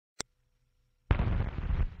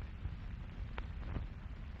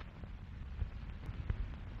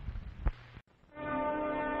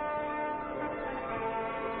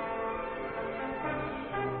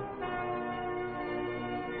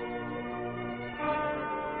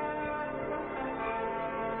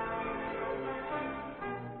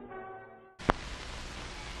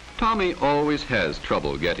Tommy always has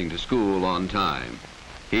trouble getting to school on time.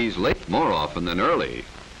 He's late more often than early.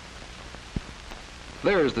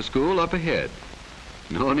 There's the school up ahead.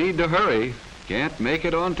 No need to hurry. Can't make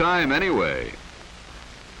it on time anyway.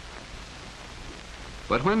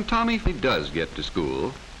 But when Tommy does get to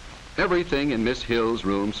school, everything in Miss Hill's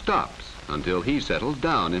room stops until he settles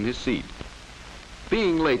down in his seat.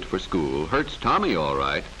 Being late for school hurts Tommy all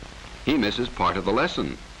right. He misses part of the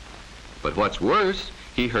lesson. But what's worse,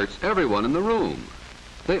 he hurts everyone in the room.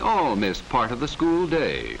 They all miss part of the school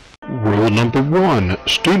day. Rule number 1,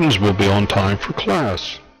 students will be on time for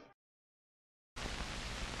class.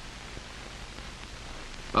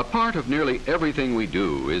 A part of nearly everything we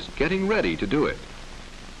do is getting ready to do it.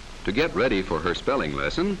 To get ready for her spelling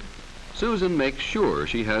lesson, Susan makes sure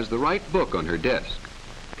she has the right book on her desk,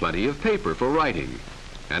 plenty of paper for writing,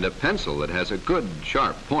 and a pencil that has a good,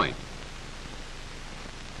 sharp point.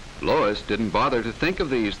 Lois didn't bother to think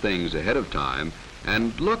of these things ahead of time,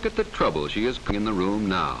 and look at the trouble she is in the room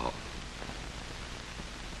now.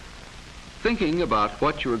 Thinking about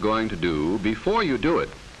what you are going to do before you do it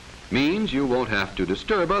means you won't have to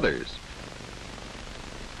disturb others.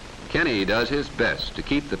 Kenny does his best to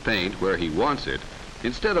keep the paint where he wants it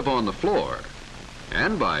instead of on the floor,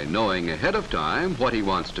 and by knowing ahead of time what he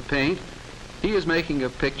wants to paint, he is making a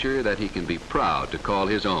picture that he can be proud to call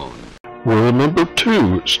his own. Rule number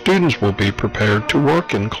 2, students will be prepared to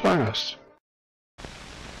work in class.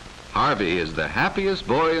 Harvey is the happiest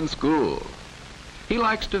boy in school. He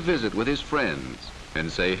likes to visit with his friends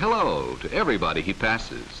and say hello to everybody he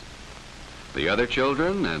passes. The other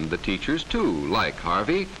children and the teachers too like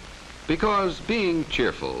Harvey because being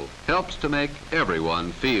cheerful helps to make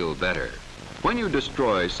everyone feel better. When you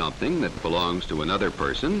destroy something that belongs to another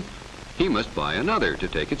person, he must buy another to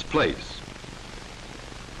take its place.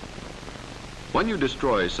 When you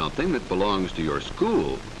destroy something that belongs to your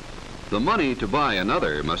school, the money to buy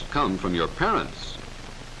another must come from your parents.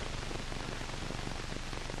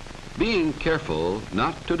 Being careful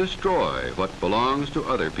not to destroy what belongs to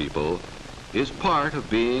other people is part of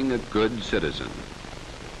being a good citizen.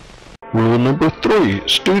 Rule number 3,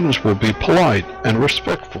 students will be polite and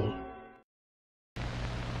respectful.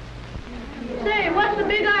 Say, what's the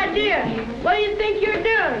big idea? What do you think you're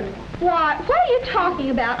doing? What are you talking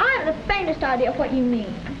about? I haven't the faintest idea of what you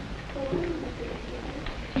mean.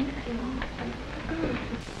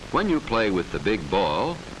 When you play with the big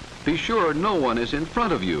ball, be sure no one is in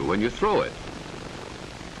front of you when you throw it.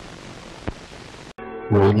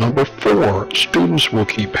 Rule number 4, students will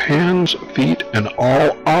keep hands, feet, and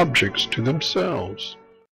all objects to themselves.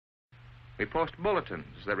 We post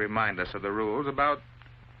bulletins that remind us of the rules about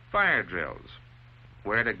fire drills,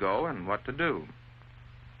 where to go and what to do,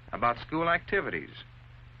 about school activities,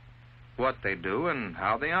 what they do and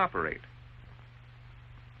how they operate,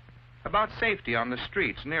 about safety on the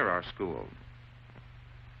streets near our school,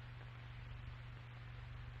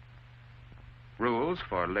 rules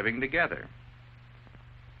for living together.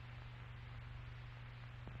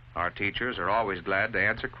 Our teachers are always glad to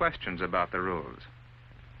answer questions about the rules.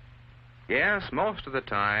 Yes, most of the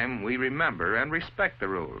time we remember and respect the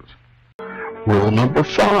rules. Rule number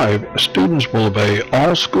 5, students will obey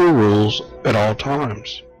all school rules at all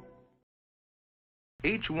times.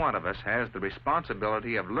 Each one of us has the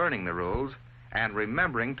responsibility of learning the rules and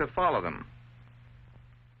remembering to follow them.